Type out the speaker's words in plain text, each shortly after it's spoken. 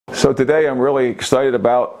So today I'm really excited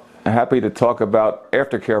happy to talk about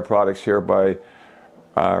aftercare products here by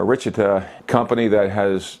Richita company that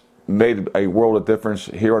has made a world of difference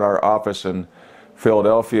here in our office in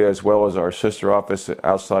Philadelphia, as well as our sister office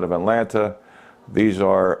outside of Atlanta. These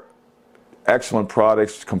are excellent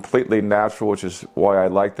products, completely natural, which is why I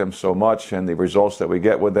like them so much, and the results that we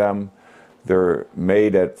get with them. They're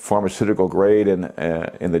made at pharmaceutical grade in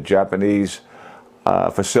the Japanese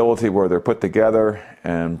facility where they're put together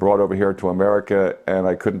and brought over here to America, and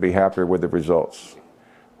I couldn't be happier with the results.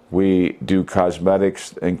 We do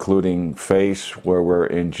cosmetics, including face, where we're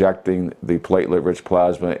injecting the platelet-rich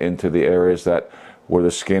plasma into the areas where the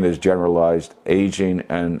skin is generalized aging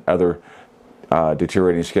and other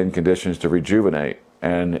deteriorating skin conditions to rejuvenate.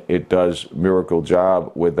 And it does miracle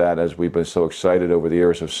job with that, as we've been so excited over the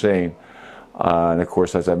years of seeing. And of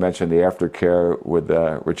course, as I mentioned, the aftercare with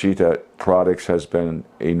Richita products has been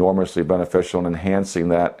enormously beneficial in enhancing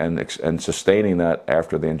that and sustaining that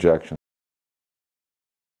after the injection.